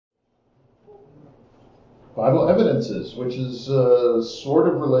Bible evidences, which is sort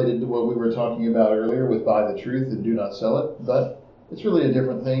of related to what we were talking about earlier with buy the truth and do not sell it, but it's really a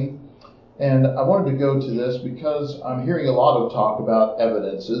different thing. And I wanted to go to this because I'm hearing a lot of talk about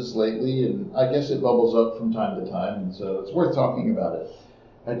evidences lately, and I guess it bubbles up from time to time, and so it's worth talking about it.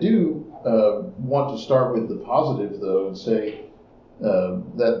 I do want to start with the positive, though, and say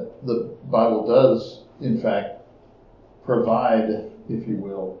that the Bible does, in fact, provide, if you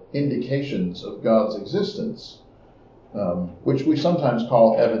will, indications of God's existence, which we sometimes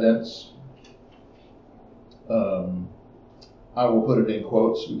call evidence. I will put it in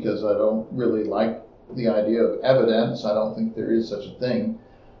quotes because I don't really like the idea of evidence. I don't think there is such a thing.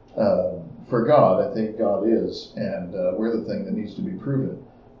 For God, I think God is, and we're the thing that needs to be proven.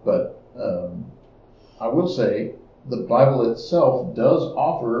 But I will say the Bible itself does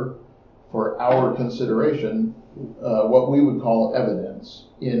offer for our consideration what we would call evidence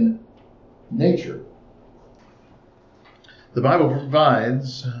in nature. The Bible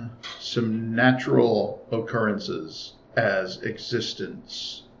provides some natural occurrences as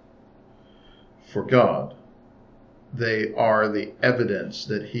existence for God. They are the evidence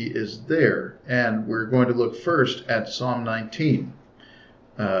that He is there. And we're going to look first at Psalm 19,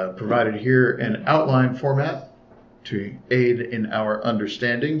 provided here in outline format to aid in our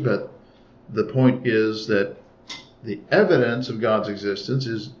understanding. But the point is that the evidence of God's existence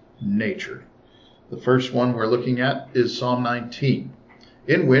is nature. The first one we're looking at is Psalm 19,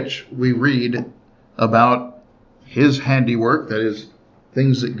 in which we read about His handiwork, that is,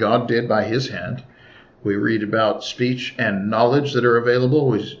 things that God did by His hand. We read about speech and knowledge that are available.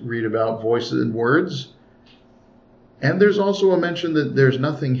 We read about voices and words. And there's also a mention that there's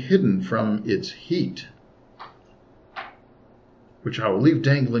nothing hidden from its heat, which I will leave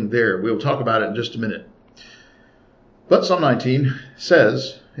dangling there. We'll talk about it in just a minute. But Psalm 19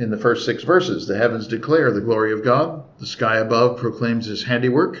 says in the first 6 verses, the heavens declare the glory of God. The sky above proclaims His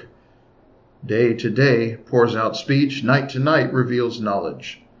handiwork. Day to day pours out speech. Night to night reveals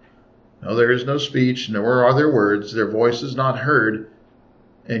knowledge. No, there is no speech, nor are there words. Their voice is not heard,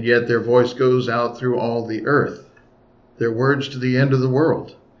 and yet their voice goes out through all the earth. Their words to the end of the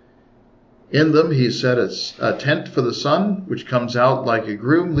world. In them He set a tent for the sun, which comes out like a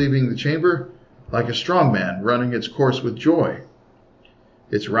groom leaving the chamber, like a strong man running its course with joy.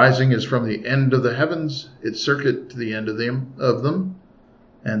 Its rising is from the end of the heavens, its circuit to the end of them,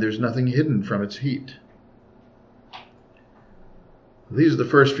 and there's nothing hidden from its heat. These are the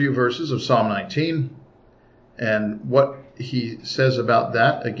first few verses of Psalm 19, and what he says about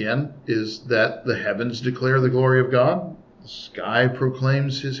that, again, is that the heavens declare the glory of God, the sky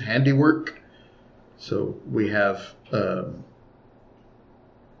proclaims His handiwork. So we have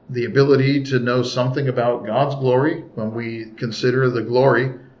the ability to know something about God's glory when we consider the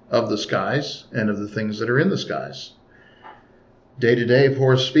glory of the skies and of the things that are in the skies. Day to day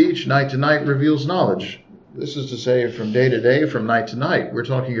pours speech, night to night reveals knowledge. This is to say, from day to day, from night to night. We're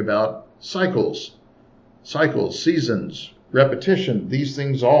talking about cycles, seasons, repetition. These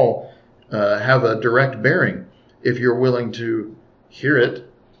things all have a direct bearing. If you're willing to hear it,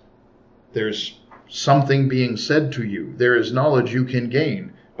 there's something being said to you. There is knowledge you can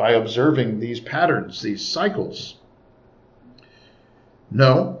gain by observing these patterns, these cycles.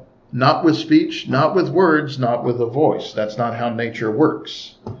 No, not with speech, not with words, not with a voice. That's not how nature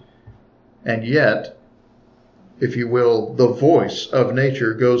works. And yet, if you will, the voice of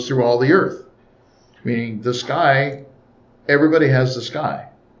nature goes through all the earth. Meaning the sky, everybody has the sky.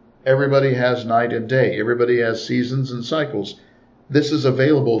 Everybody has night and day. Everybody has seasons and cycles. This is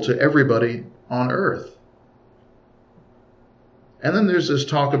available to everybody on earth. And then there's this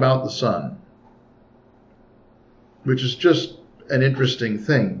talk about the sun, which is just an interesting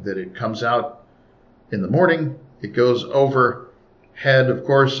thing, that it comes out in the morning, it goes overhead, of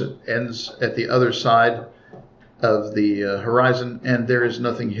course, it ends at the other side of the horizon, and there is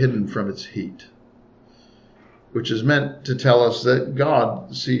nothing hidden from its heat, which is meant to tell us that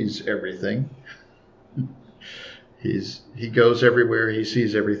God sees everything. He goes everywhere, He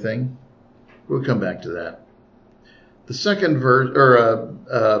sees everything. We'll come back to that. The second verse,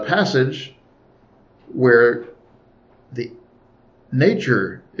 or passage where the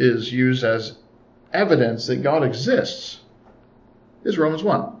nature is used as evidence that God exists is Romans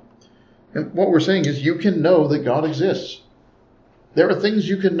 1. And what we're saying is you can know that God exists. There are things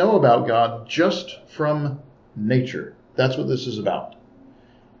you can know about God just from nature. That's what this is about.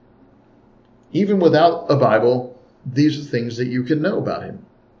 Even without a Bible, these are things that you can know about Him.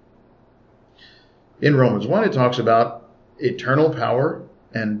 In Romans 1, it talks about eternal power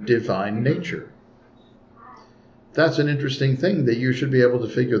and divine nature. That's an interesting thing, that you should be able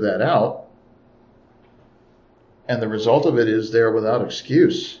to figure that out. And the result of it is they're without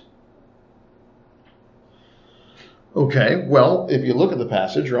excuse. Okay, well, if you look at the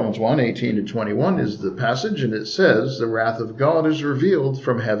passage, Romans 1:18-21 is the passage, and it says, the wrath of God is revealed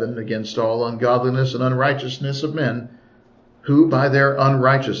from heaven against all ungodliness and unrighteousness of men, who by their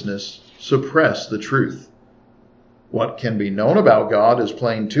unrighteousness suppress the truth. What can be known about God is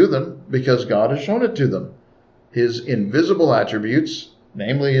plain to them, because God has shown it to them. His invisible attributes,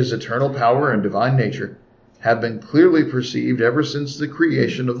 namely his eternal power and divine nature, have been clearly perceived ever since the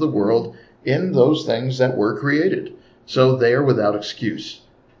creation of the world in those things that were created. So they are without excuse.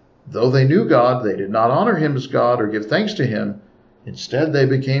 Though they knew God, they did not honor him as God or give thanks to him. Instead, they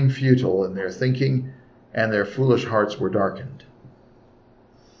became futile in their thinking, and their foolish hearts were darkened.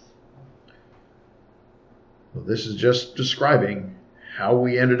 Well, this is just describing how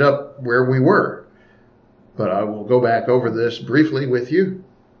we ended up where we were. But I will go back over this briefly with you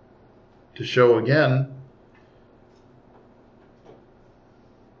to show again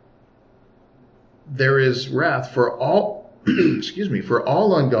there is wrath for all for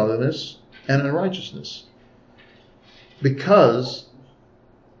all ungodliness and unrighteousness. Because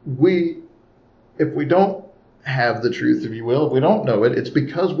if we don't have the truth, if you will, if we don't know it, it's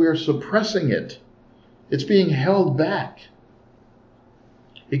because we are suppressing it. It's being held back.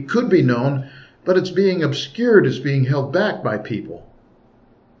 It could be known, but it's being obscured, it's being held back by people.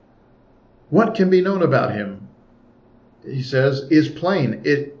 What can be known about him, he says, is plain.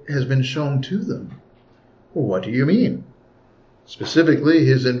 It has been shown to them. Well, what do you mean? Specifically,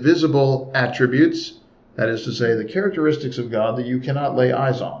 his invisible attributes, that is to say, the characteristics of God that you cannot lay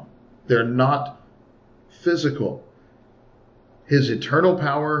eyes on. They're not physical. His eternal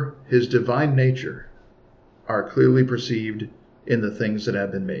power, his divine nature are clearly perceived in the things that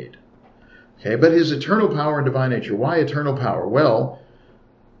have been made. Okay, but his eternal power and divine nature, why eternal power? Well,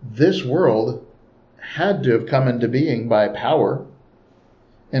 this world had to have come into being by power.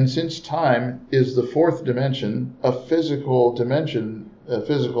 And since time is the fourth dimension, a physical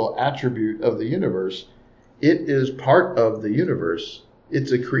attribute of the universe, it is part of the universe.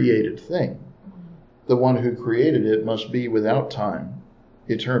 It's a created thing. The one who created it must be without time,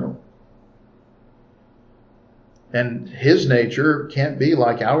 eternal. And his nature can't be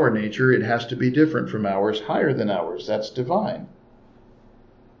like our nature. It has to be different from ours, higher than ours. That's divine.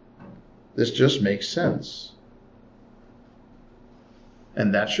 This just makes sense.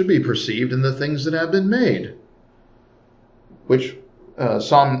 And that should be perceived in the things that have been made, which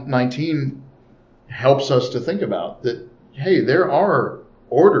Psalm 19 helps us to think about. That, hey, there are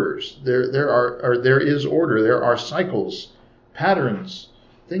orders, there is order, there are cycles, patterns,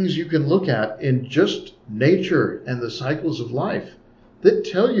 things you can look at in just nature and the cycles of life that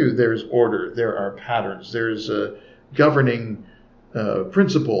tell you there's order, there are patterns, there's a governing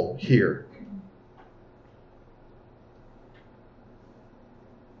principle here.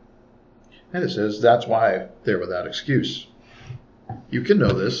 And it says that's why they're without excuse. You can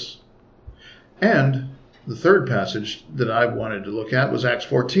know this. And the third passage that I wanted to look at was Acts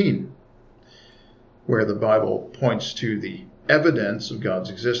 14, where the Bible points to the evidence of God's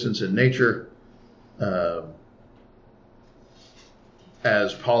existence in nature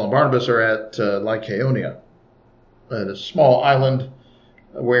as Paul and Barnabas are at Lycaonia, at a small island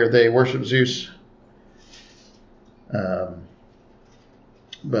where they worship Zeus.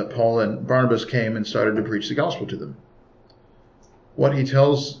 But Paul and Barnabas came and started to preach the gospel to them. What he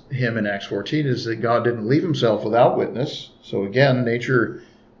tells him in Acts 14 is that God didn't leave himself without witness. So again, nature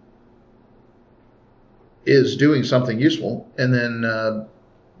is doing something useful. And then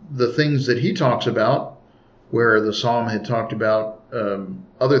the things that he talks about, where the psalm had talked about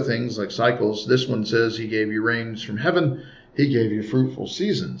other things like cycles, this one says he gave you rains from heaven, he gave you fruitful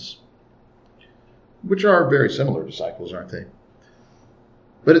seasons, which are very similar to cycles, aren't they?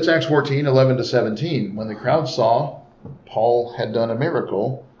 But it's Acts 14:11-17. When the crowd saw Paul had done a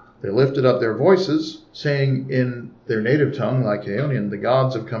miracle, they lifted up their voices, saying in their native tongue, Lycaonian, the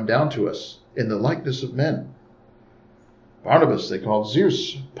gods have come down to us in the likeness of men. Barnabas they called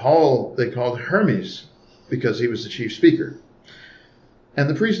Zeus. Paul they called Hermes, because he was the chief speaker. And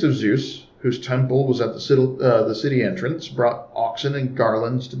the priest of Zeus, whose temple was at the city entrance, brought oxen and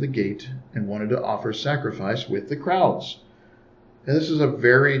garlands to the gate and wanted to offer sacrifice with the crowds. And this is a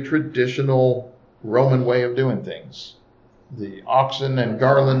very traditional Roman way of doing things. The oxen and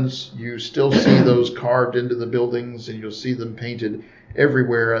garlands, you still see those carved into the buildings, and you'll see them painted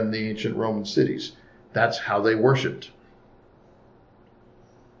everywhere in the ancient Roman cities. That's how they worshipped.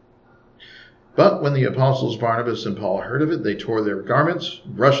 But when the apostles Barnabas and Paul heard of it, they tore their garments,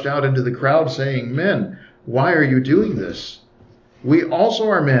 rushed out into the crowd, saying, "Men, why are you doing this? We also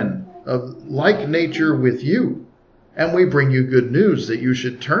are men of like nature with you, And we bring you good news that you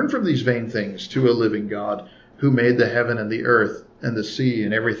should turn from these vain things to a living God who made the heaven and the earth and the sea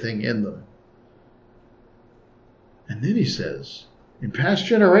and everything in them. And then he says, in past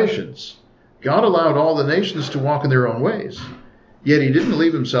generations, God allowed all the nations to walk in their own ways, yet he didn't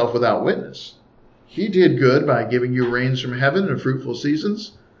leave himself without witness. He did good by giving you rains from heaven and fruitful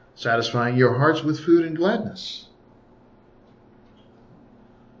seasons, satisfying your hearts with food and gladness.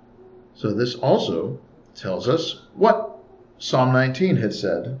 So this also tells us what Psalm 19 had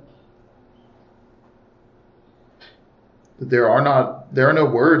said. That there are no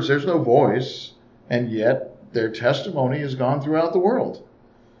words, there's no voice, and yet their testimony has gone throughout the world.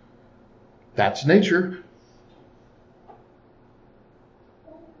 That's nature.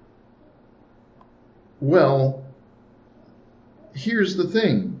 Well, here's the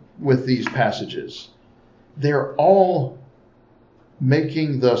thing with these passages. They're all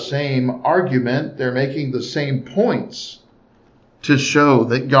making the same argument. They're making the same points to show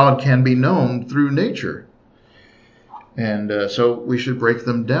that God can be known through nature. And so we should break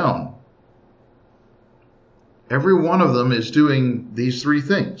them down. Every one of them is doing these three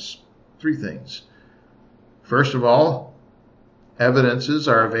things. First of all, evidences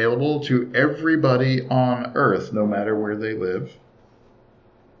are available to everybody on earth, no matter where they live.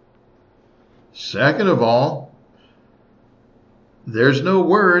 Second of all, there's no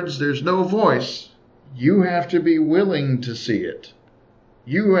words, there's no voice. You have to be willing to see it.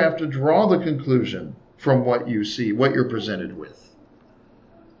 You have to draw the conclusion from what you see, what you're presented with.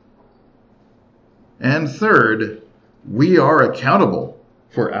 And third, we are accountable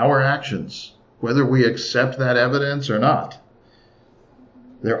for our actions, whether we accept that evidence or not.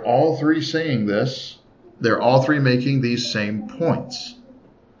 They're all three saying this. They're all three making these same points,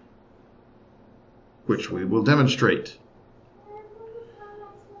 which we will demonstrate.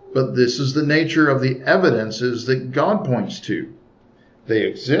 But this is the nature of the evidences that God points to. They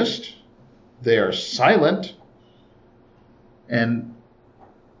exist, they are silent, and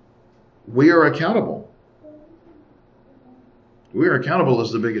we are accountable. We are accountable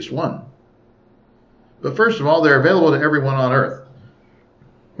is the biggest one. But first of all, they're available to everyone on earth.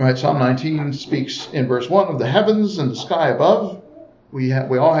 Right, Psalm 19 speaks in verse 1 of the heavens and the sky above. We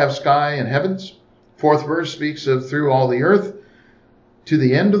all have sky and heavens. Fourth verse speaks of through all the earth to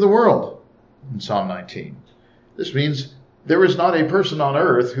the end of the world in Psalm 19. This means there is not a person on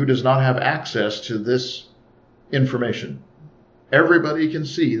earth who does not have access to this information. Everybody can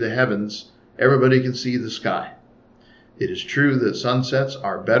see the heavens. Everybody can see the sky. It is true that sunsets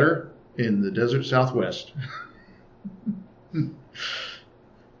are better in the desert Southwest.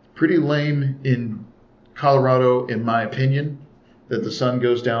 Pretty lame in Colorado, in my opinion, that the sun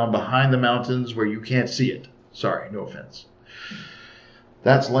goes down behind the mountains where you can't see it. Sorry, no offense.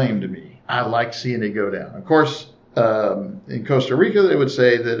 That's lame to me. I like seeing it go down. Of course, in Costa Rica, they would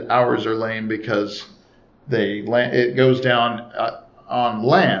say that ours are lame because it goes down on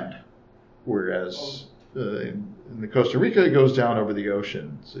land, whereas in the Costa Rica, it goes down over the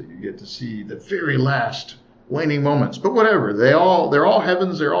ocean. So you get to see the very last waning moments. But whatever, they're all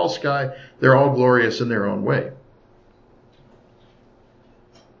heavens, they're all sky, they're all glorious in their own way.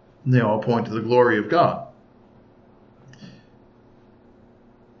 And they all point to the glory of God.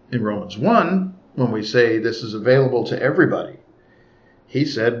 In Romans 1, when we say this is available to everybody, he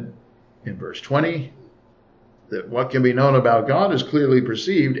said in verse 20 that what can be known about God is clearly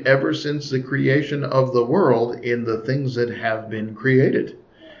perceived ever since the creation of the world in the things that have been created.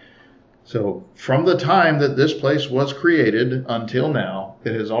 So from the time that this place was created until now,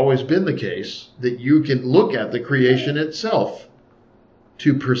 it has always been the case that you can look at the creation itself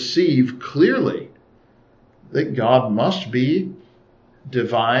to perceive clearly that God must be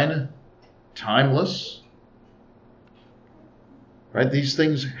divine, timeless. Right? These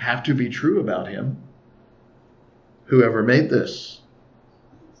things have to be true about him. Whoever made this.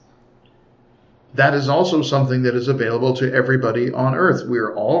 That is also something that is available to everybody on earth. We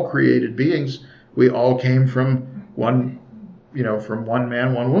are all created beings. We all came from one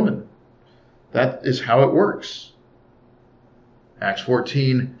man, one woman. That is how it works. Acts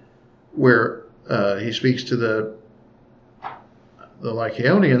 14, where he speaks to the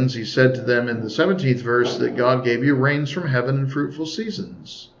Lycaonians, he said to them in the 17th verse that God gave you rains from heaven and fruitful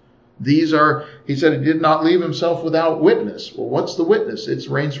seasons. These are, he said, he did not leave himself without witness. Well, what's the witness? It's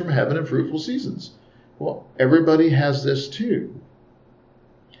rains from heaven and fruitful seasons. Well, everybody has this too.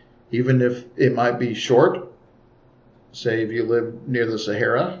 Even if it might be short, say if you live near the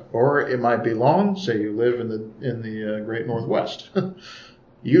Sahara, or it might be long, say you live in the Great Northwest.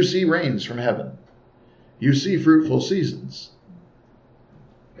 You see rains from heaven. You see fruitful seasons.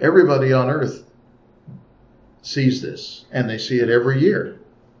 Everybody on earth sees this, and they see it every year.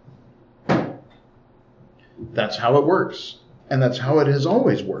 That's how it works, and that's how it has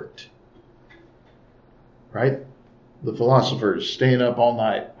always worked. Right? The philosophers staying up all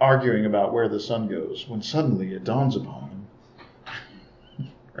night arguing about where the sun goes when suddenly it dawns upon them.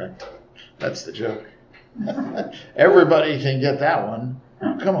 Right? That's the joke. Everybody can get that one.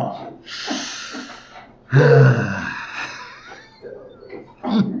 Oh, come on.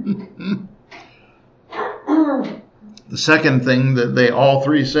 The second thing that they all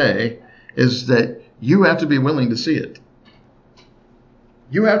three say is that you have to be willing to see it.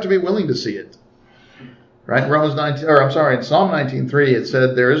 You have to be willing to see it. Right? In Psalm 19:3 it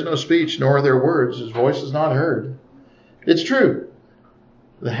said, "There is no speech, nor are there words. His voice is not heard." It's true.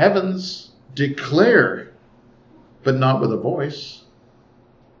 The heavens declare, but not with a voice.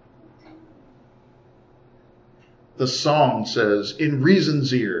 The song says, "In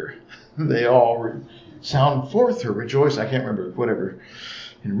reason's ear, they all sound forth or rejoice." I can't remember, whatever.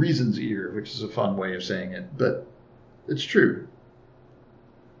 In reason's ear, which is a fun way of saying it, but it's true.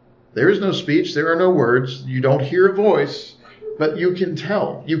 There is no speech, there are no words, you don't hear a voice, but you can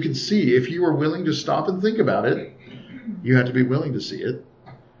tell, you can see. If you are willing to stop and think about it, you have to be willing to see it,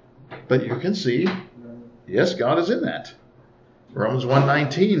 but you can see, yes, God is in that. Romans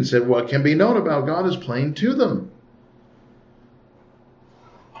 1:19 said, "What can be known about God is plain to them."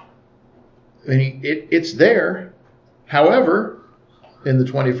 And it's there. However, in the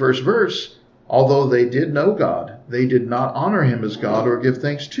 21st verse, although they did know God, they did not honor him as God or give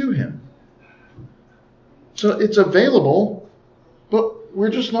thanks to him. So it's available, but we're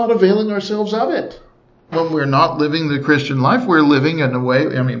just not availing ourselves of it. When we're not living the Christian life, we're living in a way,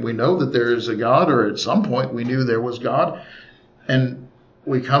 we know that there is a God, or at some point we knew there was God, and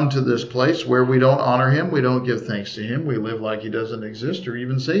we come to this place where we don't honor him, we don't give thanks to him, we live like he doesn't exist, or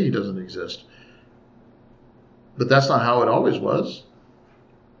even say he doesn't exist. But that's not how it always was.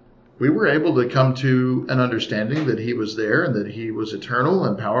 We were able to come to an understanding that he was there and that he was eternal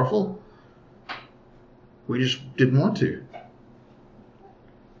and powerful. We just didn't want to.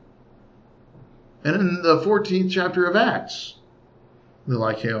 And in the 14th chapter of Acts, the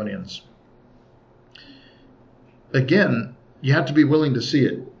Lycaonians, again, you have to be willing to see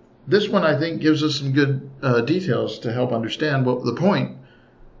it. This one, I think, gives us some good details to help understand what the point.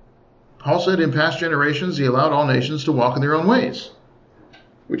 Paul said in past generations, he allowed all nations to walk in their own ways.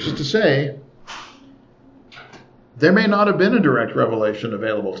 Which is to say, there may not have been a direct revelation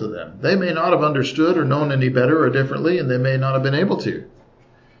available to them. They may not have understood or known any better or differently, and they may not have been able to.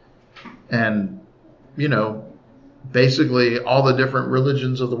 And, basically all the different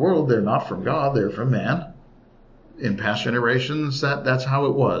religions of the world, they're not from God, they're from man. In past generations, that's how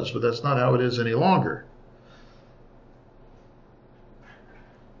it was, but that's not how it is any longer.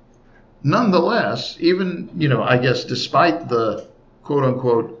 Nonetheless, even, I guess despite the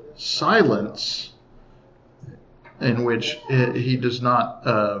quote-unquote silence in which he does not,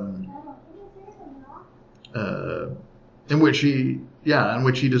 in which he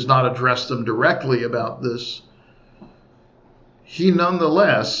does not address them directly about this, he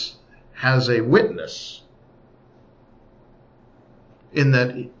nonetheless has a witness in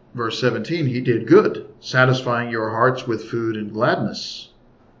that, verse 17, he did good, satisfying your hearts with food and gladness.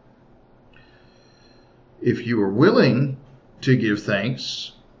 If you are willing to give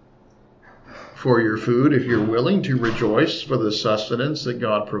thanks for your food, if you're willing to rejoice for the sustenance that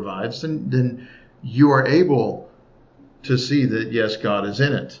God provides, then you are able to see that, yes, God is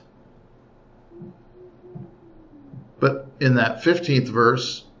in it. But in that 15th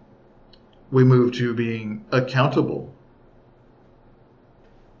verse, we move to being accountable.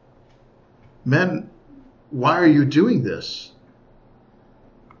 Men, why are you doing this?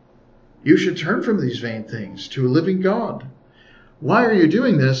 You should turn from these vain things to a living God. Why are you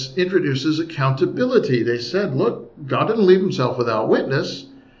doing this? Introduces accountability. They said, look, God didn't leave himself without witness.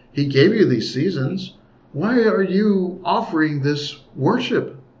 He gave you these seasons. Why are you offering this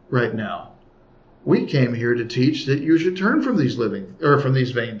worship right now? We came here to teach that you should turn from these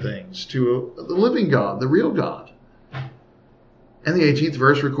vain things to the living God, the real God. And the 18th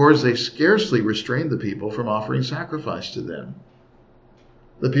verse records they scarcely restrained the people from offering sacrifice to them.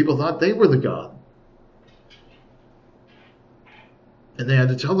 The people thought they were the God. And they had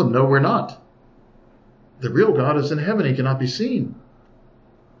to tell them, no, we're not. The real God is in heaven. He cannot be seen.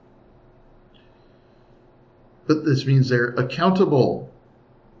 But this means they're accountable.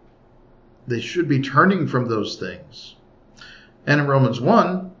 They should be turning from those things. And in Romans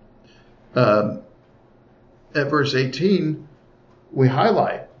 1, at verse 18, we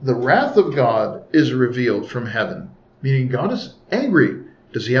highlight the wrath of God is revealed from heaven, meaning God is angry.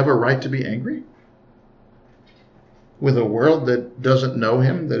 Does he have a right to be angry? with a world that doesn't know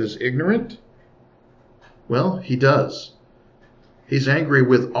him, that is ignorant? Well, he does. He's angry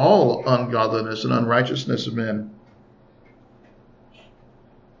with all ungodliness and unrighteousness of men.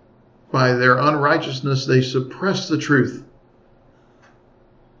 By their unrighteousness, they suppress the truth.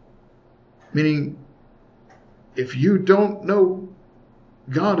 Meaning, if you don't know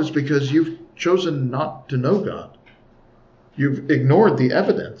God, it's because you've chosen not to know God. You've ignored the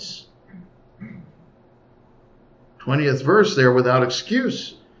evidence. 20th verse there, without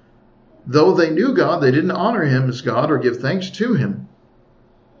excuse. Though they knew God, they didn't honor him as God or give thanks to him.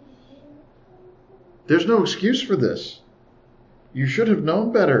 There's no excuse for this. You should have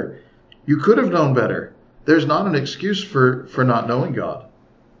known better. You could have known better. There's not an excuse for not knowing God.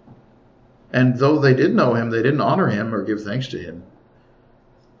 And though they did know him, they didn't honor him or give thanks to him.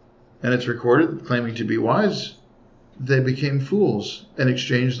 And it's recorded, claiming to be wise, they became fools and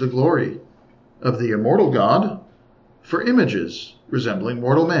exchanged the glory of the immortal God for images resembling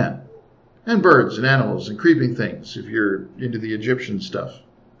mortal man, and birds and animals and creeping things, if you're into the Egyptian stuff.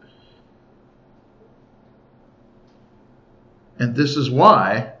 And this is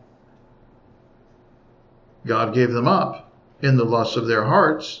why God gave them up in the lusts of their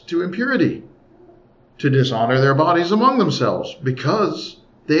hearts to impurity, to dishonor their bodies among themselves, because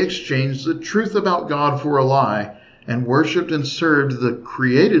they exchanged the truth about God for a lie and worshipped and served the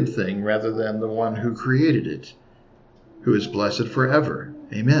created thing rather than the one who created it, who is blessed forever.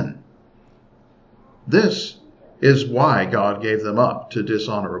 Amen. This is why God gave them up to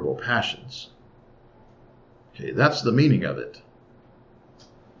dishonorable passions. Okay, that's the meaning of it.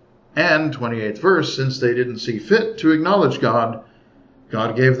 And 28th verse, since they didn't see fit to acknowledge God,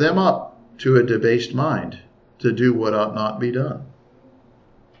 God gave them up to a debased mind to do what ought not be done.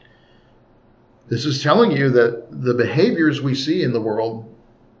 This is telling you that the behaviors we see in the world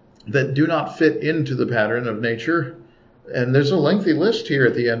that do not fit into the pattern of nature, and there's a lengthy list here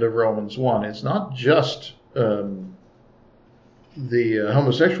at the end of Romans 1. It's not just the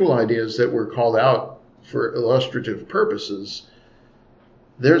homosexual ideas that were called out for illustrative purposes.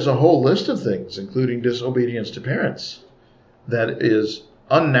 There's a whole list of things, including disobedience to parents, that is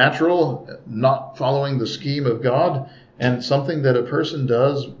unnatural, not following the scheme of God, and something that a person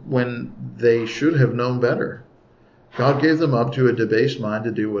does when they should have known better. God gave them up to a debased mind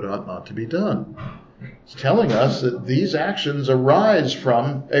to do what ought not to be done. It's telling us that these actions arise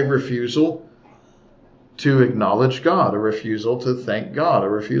from a refusal to acknowledge God, a refusal to thank God, a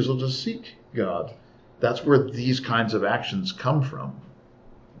refusal to seek God. That's where these kinds of actions come from.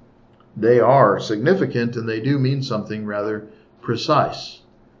 They are significant and they do mean something rather precise.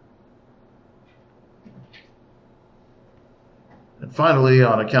 And finally,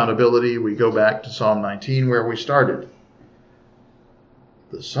 on accountability, we go back to Psalm 19 where we started.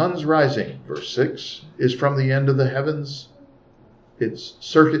 The sun's rising, verse 6, is from the end of the heavens, its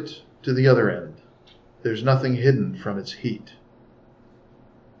circuit to the other end. There's nothing hidden from its heat.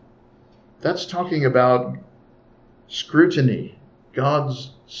 That's talking about scrutiny,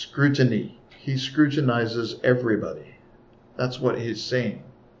 God's scrutiny. He scrutinizes everybody. That's what he's saying.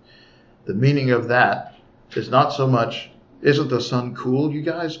 The meaning of that is not so much, isn't the sun cool, you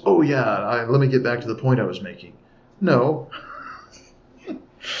guys? Oh yeah, let me get back to the point I was making. No.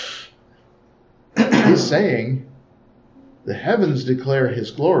 He's saying the heavens declare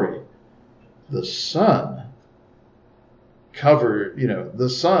his glory. The sun the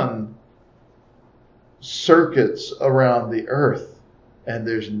sun circuits around the earth and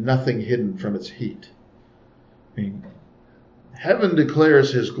there's nothing hidden from its heat. I mean, heaven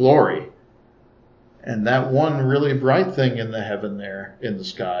declares his glory, and that one really bright thing in the heaven there in the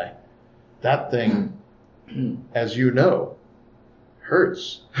sky, that thing, as you know,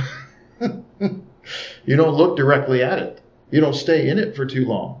 hurts. You don't look directly at it. You don't stay in it for too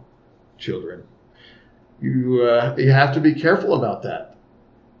long, children. You have to be careful about that,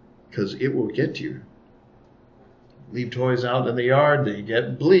 because it will get you. Leave toys out in the yard, they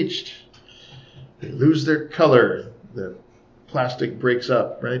get bleached. They lose their color. The plastic breaks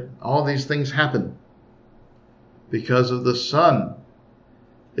up, right? All these things happen because of the sun.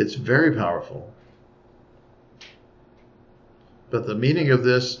 It's very powerful. But the meaning of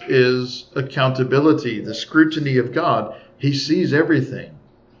this is accountability, the scrutiny of God. He sees everything.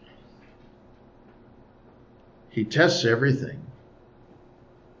 He tests everything.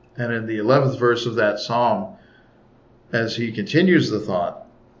 And in the 11th verse of that psalm, as he continues the thought,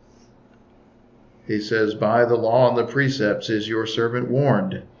 he says, by the law and the precepts is your servant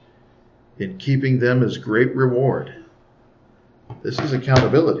warned. In keeping them is great reward. This is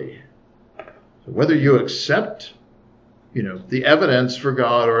accountability. So whether you accept, the evidence for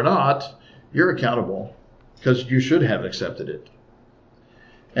God or not, you're accountable. because you should have accepted it.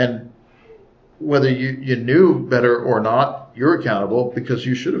 And whether you knew better or not, you're accountable because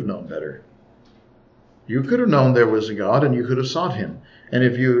you should have known better. You could have known there was a God and you could have sought him. And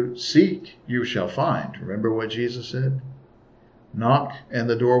if you seek, you shall find. Remember what Jesus said? Knock and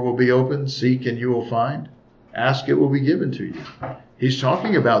the door will be open. Seek and you will find. Ask, it will be given to you. He's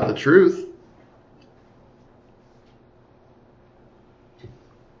talking about the truth.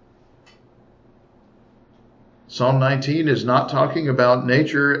 Psalm 19 is not talking about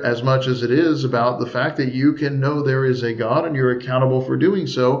nature as much as it is about the fact that you can know there is a God and you're accountable for doing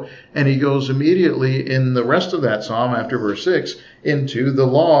so. And he goes immediately in the rest of that psalm after verse 6 into the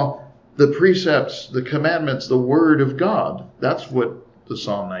law, the precepts, the commandments, the word of God. That's what the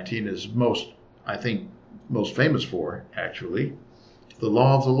Psalm 19 is most famous for, actually. The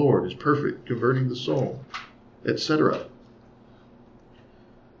law of the Lord is perfect, converting the soul, etc.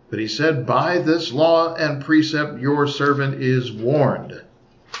 But he said, by this law and precept your servant is warned.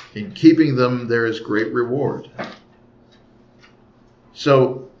 In keeping them there is great reward.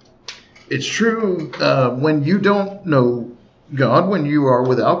 So it's true when you don't know God, when you are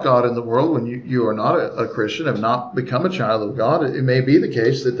without God in the world, when you are not a Christian, have not become a child of God, it may be the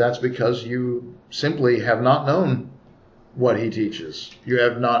case that that's because you simply have not known what he teaches. You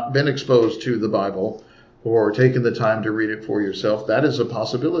have not been exposed to the Bible or taken the time to read it for yourself. That is a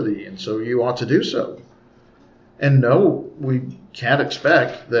possibility, and so you ought to do so. And no, we can't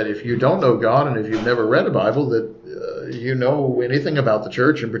expect that if you don't know God and if you've never read a Bible that you know anything about the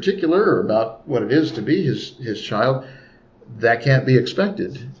church in particular or about what it is to be his child. That can't be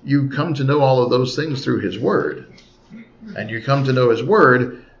expected. You come to know all of those things through his word. And you come to know his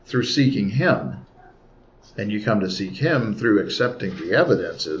word through seeking him. And you come to seek him through accepting the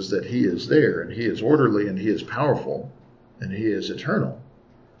evidences that he is there, and he is orderly, and he is powerful, and he is eternal.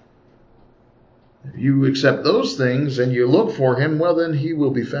 If you accept those things and you look for him, well, then he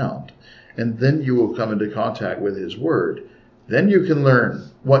will be found. And then you will come into contact with his word. Then you can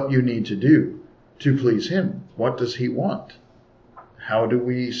learn what you need to do to please him. What does he want? How do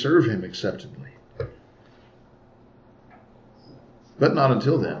we serve him acceptably? But not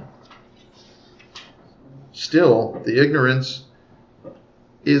until then. Still, the ignorance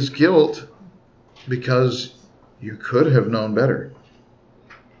is guilt because you could have known better.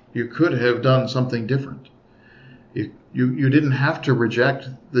 You could have done something different. You didn't have to reject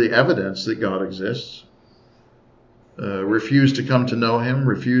the evidence that God exists, refuse to come to know him,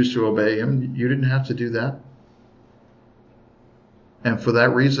 refuse to obey him. You didn't have to do that. And for that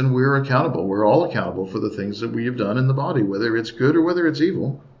reason, we're accountable. We're all accountable for the things that we have done in the body, whether it's good or whether it's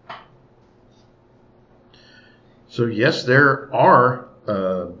evil. So yes, there are,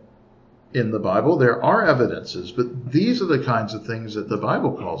 in the Bible, there are evidences, but these are the kinds of things that the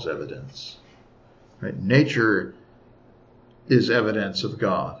Bible calls evidence. Right? Nature is evidence of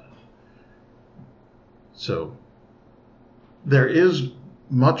God. So there is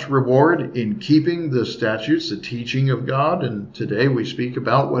much reward in keeping the statutes, the teaching of God, and today we speak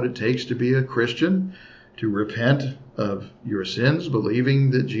about what it takes to be a Christian, to repent of your sins,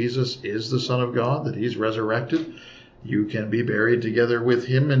 believing that Jesus is the Son of God, that he's resurrected. You can be buried together with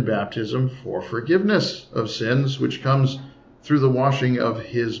him in baptism for forgiveness of sins, which comes through the washing of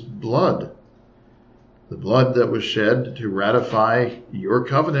his blood. The blood that was shed to ratify your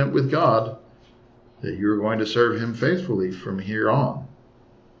covenant with God, that you're going to serve him faithfully from here on.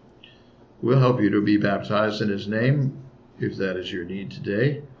 We'll help you to be baptized in his name, if that is your need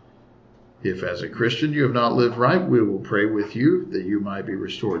today. If as a Christian you have not lived right, we will pray with you that you might be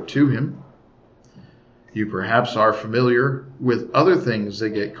restored to him. You perhaps are familiar with other things that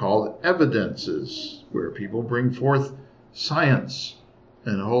get called evidences, where people bring forth science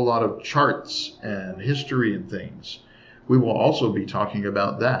and a whole lot of charts and history and things. We will also be talking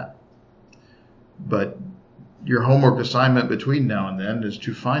about that. But your homework assignment between now and then is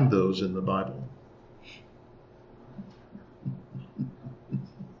to find those in the Bible.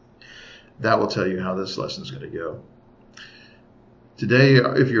 That will tell you how this lesson is going to go. Today,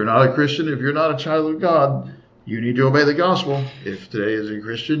 if you're not a Christian, if you're not a child of God, you need to obey the gospel. If today is a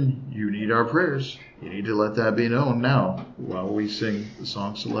Christian, you need our prayers. You need to let that be known now while we sing the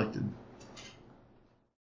song selected.